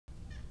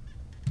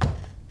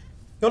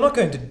You're not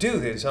going to do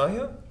this, are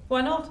you?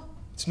 Why not?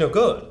 It's no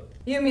good.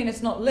 You mean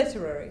it's not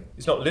literary?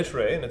 It's not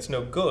literary and it's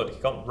no good. He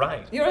can't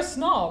write. You're a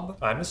snob.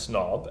 I'm a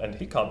snob and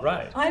he can't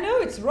write. I know,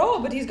 it's raw,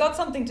 but he's got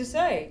something to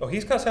say. Oh,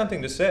 he's got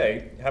something to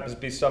say. It happens to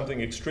be something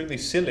extremely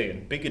silly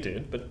and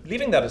bigoted, but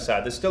leaving that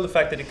aside, there's still the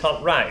fact that he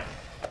can't write.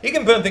 He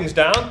can burn things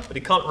down, but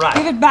he can't write.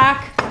 Give it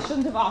back. I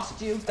shouldn't have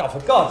asked you. Oh, for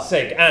God's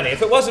sake, Annie,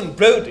 if it wasn't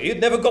Brodie, you'd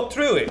never got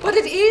through it. But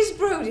it is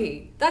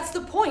Brodie. That's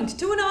the point.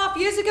 2.5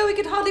 years ago, he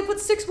could hardly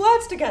put 6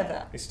 words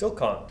together. He still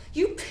can't.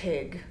 You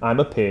pig. I'm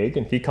a pig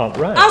and he can't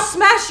write. I'll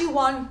smash you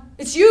one.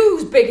 It's you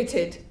who's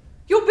bigoted.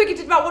 You're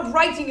bigoted about what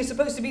writing is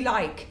supposed to be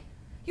like.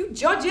 You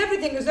judge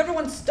everything as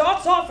everyone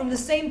starts off from the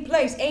same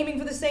place, aiming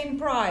for the same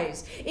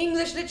prize.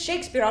 English lit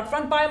Shakespeare out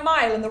front by a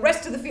mile and the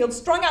rest of the field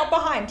strung out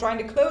behind, trying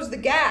to close the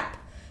gap.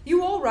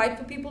 You all write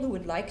for people who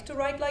would like to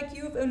write like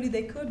you if only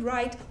they could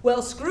write.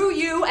 Well, screw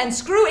you and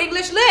screw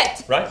English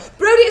lit! Right.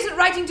 Brodie isn't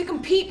writing to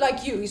compete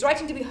like you, he's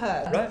writing to be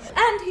heard. Right.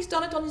 And he's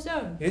done it on his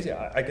own. Is he?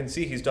 I can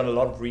see he's done a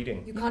lot of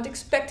reading. You can't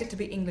expect it to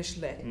be English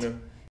lit. No.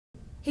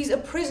 He's a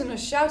prisoner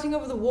shouting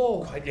over the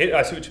wall.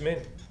 I see what you mean.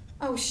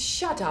 Oh,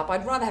 shut up.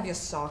 I'd rather have your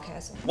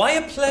sarcasm. Why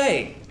a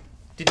play?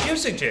 Did you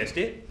suggest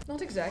it?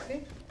 Not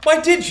exactly. Why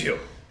did you?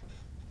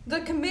 The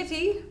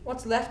committee,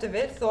 what's left of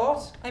it,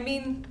 thought. I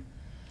mean,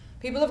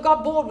 people have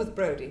got bored with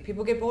Brodie.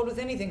 People get bored with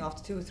anything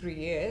after 2 or 3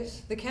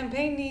 years. The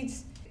campaign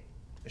needs...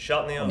 A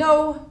shot in the arm?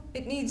 No,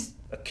 it needs...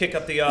 A kick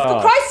up the For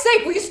arse? Christ's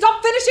sake, will you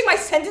stop finishing my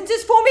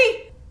sentences for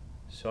me?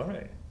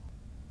 Sorry.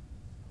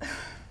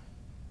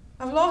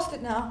 I've lost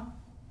it now.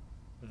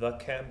 The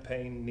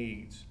campaign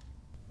needs.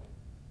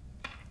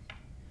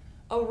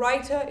 A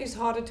writer is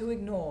harder to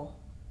ignore.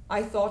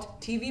 I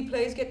thought TV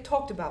plays get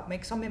talked about,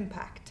 make some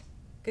impact.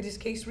 Get his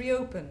case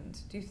reopened,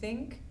 do you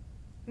think?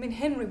 I mean,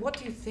 Henry, what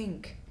do you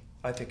think?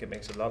 I think it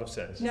makes a lot of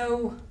sense.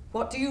 No,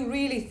 what do you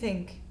really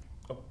think?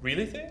 Oh,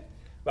 really think?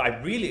 Well, I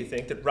really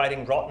think that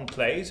writing rotten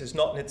plays is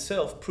not in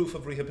itself proof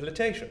of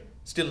rehabilitation.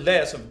 Still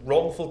less of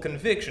wrongful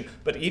conviction.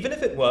 But even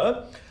if it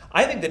were,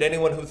 I think that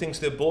anyone who thinks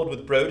they're bored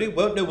with Brodie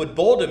won't know what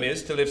boredom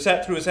is till they've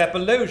sat through his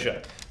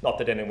apologia. Not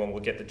that anyone will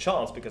get the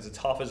chance, because it's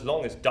half as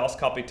long as Das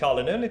Kapital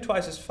and only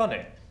twice as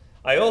funny.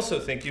 I also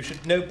think you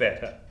should know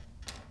better.